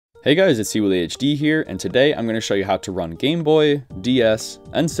Hey guys, it's CWillyHD here, and today I'm going to show you how to run Game Boy, DS,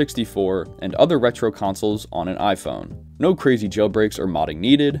 N64, and other retro consoles on an iPhone. No crazy jailbreaks or modding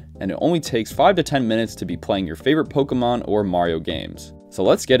needed, and it only takes 5 to 10 minutes to be playing your favorite Pokemon or Mario games. So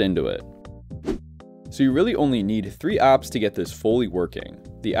let's get into it. So you really only need 3 apps to get this fully working: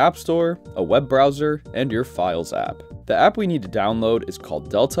 the App Store, a web browser, and your Files app. The app we need to download is called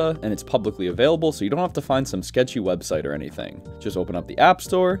Delta, and it's publicly available, so you don't have to find some sketchy website or anything. Just open up the App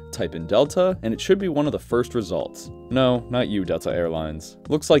Store, type in Delta, and it should be one of the first results. No, not you, Delta Airlines.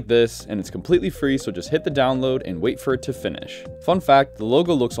 Looks like this, and it's completely free, so just hit the download and wait for it to finish. Fun fact, the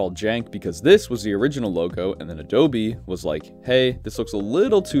logo looks all jank because this was the original logo, and then Adobe was like, hey, this looks a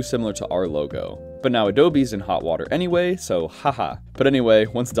little too similar to our logo. But now Adobe's in hot water anyway, so haha. But anyway,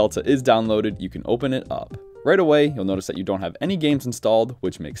 once Delta is downloaded, you can open it up. Right away, you'll notice that you don't have any games installed,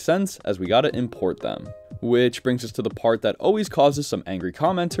 which makes sense as we gotta import them. Which brings us to the part that always causes some angry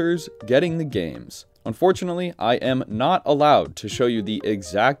commenters: getting the games. Unfortunately, I am not allowed to show you the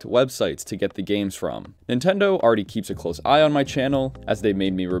exact websites to get the games from. Nintendo already keeps a close eye on my channel, as they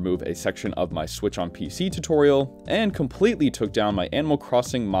made me remove a section of my Switch on PC tutorial, and completely took down my Animal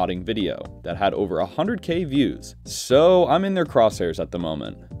Crossing modding video that had over 100k views. So I'm in their crosshairs at the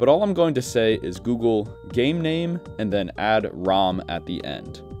moment. But all I'm going to say is Google game name and then add ROM at the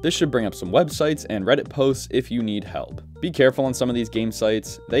end. This should bring up some websites and Reddit posts if you need help. Be careful on some of these game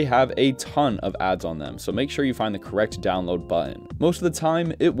sites, they have a ton of ads on them, so make sure you find the correct download button. Most of the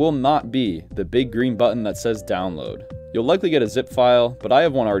time, it will not be the big green button that says download. You'll likely get a zip file, but I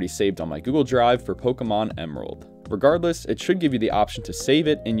have one already saved on my Google Drive for Pokemon Emerald. Regardless, it should give you the option to save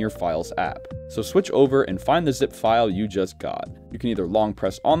it in your Files app. So switch over and find the zip file you just got. You can either long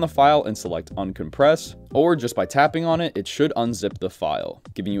press on the file and select uncompress, or just by tapping on it, it should unzip the file,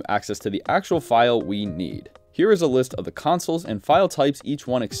 giving you access to the actual file we need. Here is a list of the consoles and file types each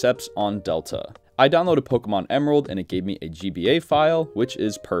one accepts on Delta. I downloaded Pokemon Emerald and it gave me a GBA file, which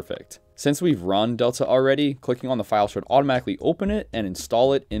is perfect. Since we've run Delta already, clicking on the file should automatically open it and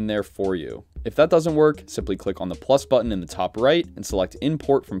install it in there for you. If that doesn't work, simply click on the plus button in the top right and select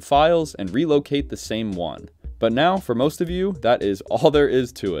Import from Files and relocate the same one. But now, for most of you, that is all there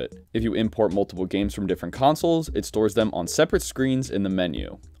is to it. If you import multiple games from different consoles, it stores them on separate screens in the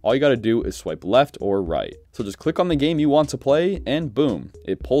menu. All you gotta do is swipe left or right. So just click on the game you want to play, and boom,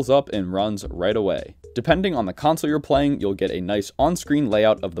 it pulls up and runs right away. Depending on the console you're playing, you'll get a nice on-screen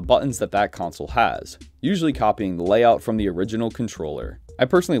layout of the buttons that console has, usually copying the layout from the original controller. I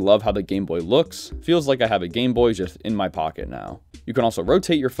personally love how the Game Boy looks. Feels like I have a Game Boy just in my pocket now. You can also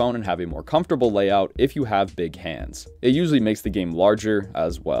rotate your phone and have a more comfortable layout if you have big hands. It usually makes the game larger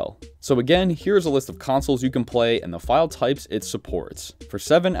as well. So again, here's a list of consoles you can play and the file types it supports. For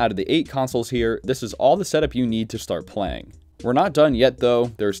 7 out of the 8 consoles here, this is all the setup you need to start playing. We're not done yet though,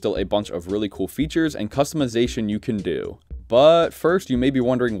 there's still a bunch of really cool features and customization you can do. But first, you may be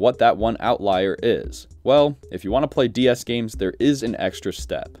wondering what that one outlier is. Well, if you want to play DS games, there is an extra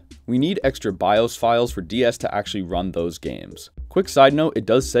step. We need extra BIOS files for DS to actually run those games. Quick side note, it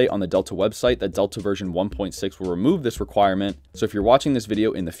does say on the Delta website that Delta version 1.6 will remove this requirement, so if you're watching this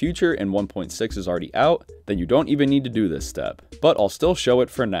video in the future and 1.6 is already out, then you don't even need to do this step. But I'll still show it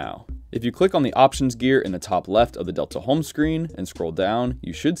for now. If you click on the options gear in the top left of the Delta home screen and scroll down,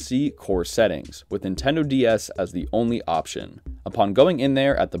 you should see Core Settings, with Nintendo DS as the only option. Upon going in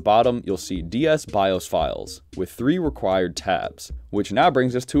there at the bottom, you'll see DS BIOS files, with 3 required tabs, which now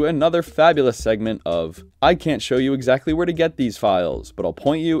brings us to another fabulous segment of, I can't show you exactly where to get these files, but I'll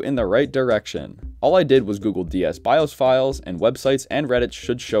point you in the right direction. All I did was Google DS BIOS files, and websites and Reddit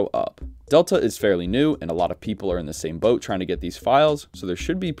should show up. Delta is fairly new, and a lot of people are in the same boat trying to get these files, so they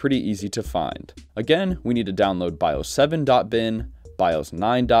should be pretty easy to find. Again, we need to download BIOS7.bin,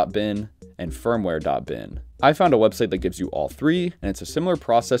 BIOS9.bin, and firmware.bin. I found a website that gives you all 3, and it's a similar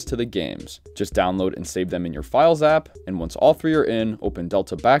process to the games. Just download and save them in your Files app, and once all 3 are in, open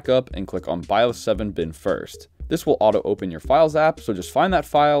Delta back up and click on BIOS7.bin first. This will auto-open your Files app, so just find that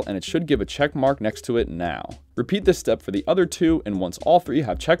file and it should give a check mark next to it now. Repeat this step for the other 2, and once all 3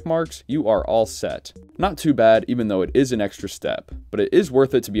 have check marks, you are all set. Not too bad, even though it is an extra step, but it is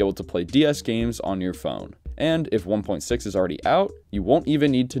worth it to be able to play DS games on your phone. And if 1.6 is already out, you won't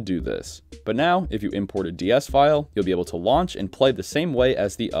even need to do this. But now, if you import a DS file, you'll be able to launch and play the same way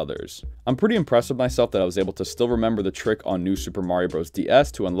as the others. I'm pretty impressed with myself that I was able to still remember the trick on New Super Mario Bros.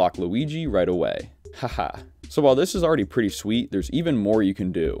 DS to unlock Luigi right away. Haha. So while this is already pretty sweet, there's even more you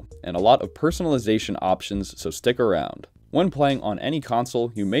can do, and a lot of personalization options, so stick around. When playing on any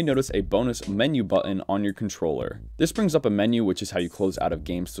console, you may notice a bonus menu button on your controller. This brings up a menu, which is how you close out of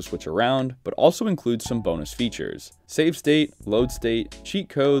games to switch around, but also includes some bonus features: save state, load state, cheat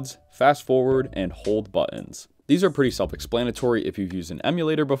codes, fast forward, and hold buttons. These are pretty self-explanatory if you've used an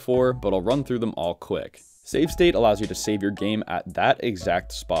emulator before, but I'll run through them all quick. Save state allows you to save your game at that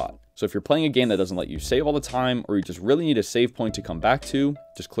exact spot. So if you're playing a game that doesn't let you save all the time, or you just really need a save point to come back to,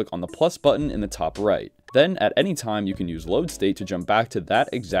 just click on the plus button in the top right. Then at any time you can use load state to jump back to that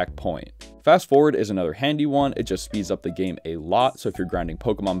exact point. Fast forward is another handy one. It just speeds up the game a lot, so if you're grinding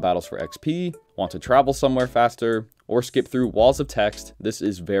Pokemon battles for XP, want to travel somewhere faster, or skip through walls of text, this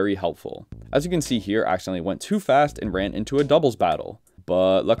is very helpful. As you can see here, I accidentally went too fast and ran into a doubles battle,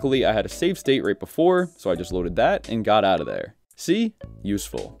 but luckily I had a save state right before, so I just loaded that and got out of there. See?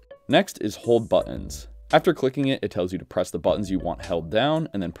 Useful. Next is hold buttons. After clicking it, it tells you to press the buttons you want held down,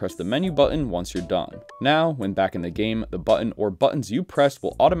 and then press the menu button once you're done. Now, when back in the game, the button or buttons you pressed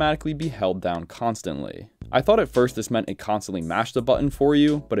will automatically be held down constantly. I thought at first this meant it constantly mashed the button for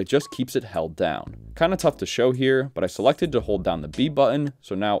you, but it just keeps it held down. Kinda tough to show here, but I selected to hold down the B button,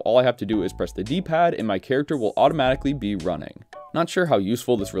 so now all I have to do is press the D-pad and my character will automatically be running. Not sure how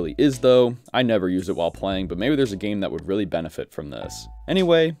useful this really is though. I never use it while playing, but maybe there's a game that would really benefit from this.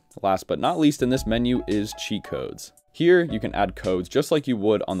 Anyway, last but not least in this menu is cheat codes. Here, you can add codes just like you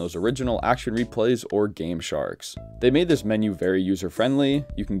would on those original Action Replays or Game Sharks. They made this menu very user-friendly.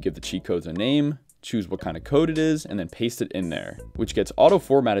 You can give the cheat codes a name, choose what kind of code it is, and then paste it in there, which gets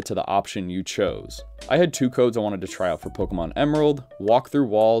auto-formatted to the option you chose. I had 2 codes I wanted to try out for Pokemon Emerald, Walk Through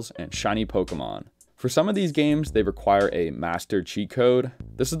Walls, and Shiny Pokemon. For some of these games, they require a master cheat code.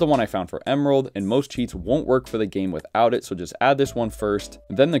 This is the one I found for Emerald, and most cheats won't work for the game without it, so just add this one first,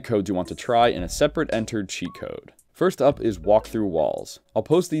 then the codes you want to try in a separate entered cheat code. First up is Walk Through Walls. I'll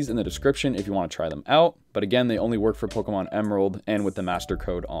post these in the description if you want to try them out, but again, they only work for Pokemon Emerald and with the master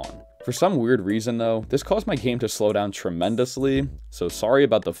code on. For some weird reason though, this caused my game to slow down tremendously, so sorry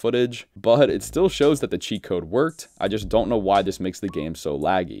about the footage, but it still shows that the cheat code worked. I just don't know why this makes the game so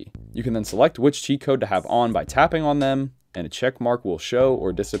laggy. You can then select which cheat code to have on by tapping on them, and a check mark will show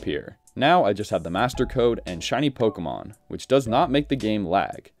or disappear. Now I just have the master code and Shiny Pokemon, which does not make the game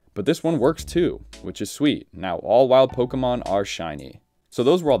lag. But this one works too, which is sweet. Now all wild Pokemon are shiny. So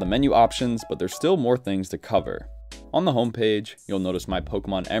those were all the menu options, but there's still more things to cover. On the home page, you'll notice my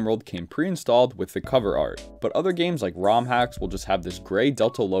Pokemon Emerald came pre-installed with the cover art, but other games like ROM hacks will just have this gray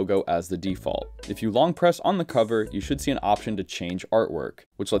Delta logo as the default. If you long press on the cover, you should see an option to change artwork,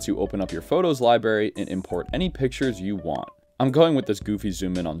 which lets you open up your photos library and import any pictures you want. I'm going with this goofy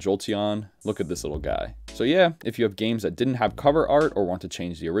zoom in on Jolteon. Look at this little guy. So yeah, if you have games that didn't have cover art or want to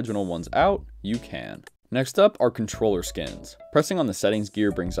change the original ones out, you can. Next up are controller skins. Pressing on the settings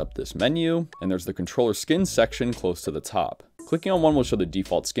gear brings up this menu, and there's the controller skins section close to the top. Clicking on one will show the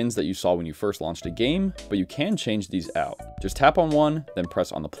default skins that you saw when you first launched a game, but you can change these out. Just tap on one, then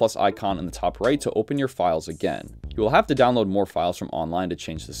press on the plus icon in the top right to open your files again. You will have to download more files from online to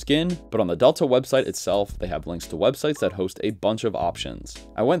change the skin, but on the Delta website itself, they have links to websites that host a bunch of options.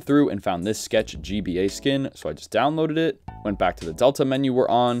 I went through and found this sketch GBA skin, so I just downloaded it, went back to the Delta menu we're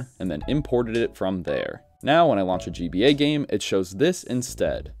on, and then imported it from there. Now, when I launch a GBA game, it shows this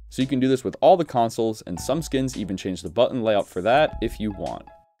instead. So you can do this with all the consoles, and some skins even change the button layout for that if you want.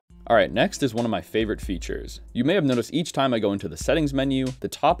 Alright, next is one of my favorite features. You may have noticed each time I go into the settings menu, the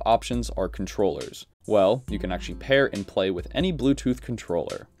top options are controllers. Well, you can actually pair and play with any Bluetooth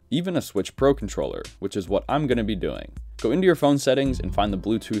controller, even a Switch Pro controller, which is what I'm going to be doing. Go into your phone settings and find the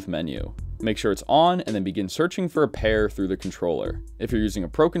Bluetooth menu. Make sure it's on and then begin searching for a pair through the controller. If you're using a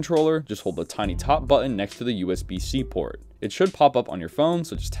Pro controller, just hold the tiny top button next to the USB-C port. It should pop up on your phone,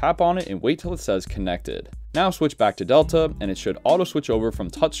 so just tap on it and wait till it says connected. Now switch back to Delta and it should auto switch over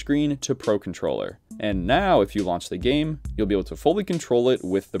from touchscreen to Pro controller. And now if you launch the game, you'll be able to fully control it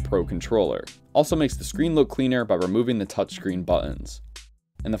with the Pro controller. Also makes the screen look cleaner by removing the touchscreen buttons.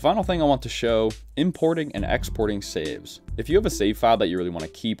 And the final thing I want to show, importing and exporting saves. If you have a save file that you really want to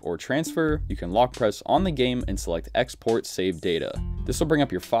keep or transfer, you can lock press on the game and select export save data. This will bring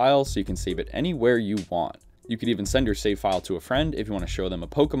up your file so you can save it anywhere you want. You could even send your save file to a friend if you want to show them a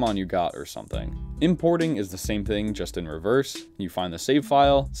Pokemon you got or something. Importing is the same thing, just in reverse. You find the save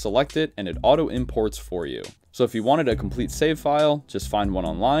file, select it, and it auto imports for you. So if you wanted a complete save file, just find one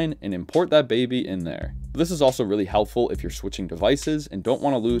online and import that baby in there. This is also really helpful if you're switching devices and don't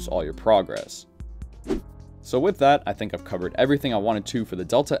want to lose all your progress. So with that, I think I've covered everything I wanted to for the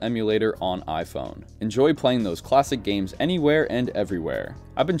Delta emulator on iPhone. Enjoy playing those classic games anywhere and everywhere.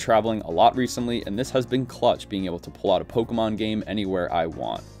 I've been traveling a lot recently and this has been clutch being able to pull out a Pokemon game anywhere I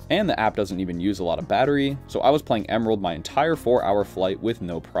want. And the app doesn't even use a lot of battery, so I was playing Emerald my entire 4-hour flight with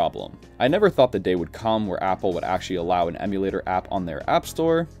no problem. I never thought the day would come where Apple would actually allow an emulator app on their app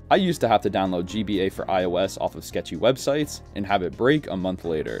store. I used to have to download GBA for iOS off of sketchy websites and have it break a month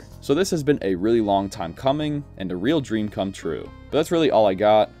later. So this has been a really long time coming and a real dream come true. But that's really all I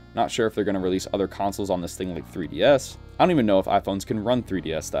got. Not sure if they're going to release other consoles on this thing like 3DS. I don't even know if iPhones can run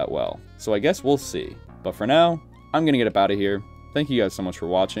 3DS that well. So I guess we'll see. But for now, I'm going to get up out of here. Thank you guys so much for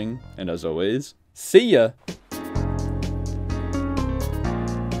watching, and as always, see ya!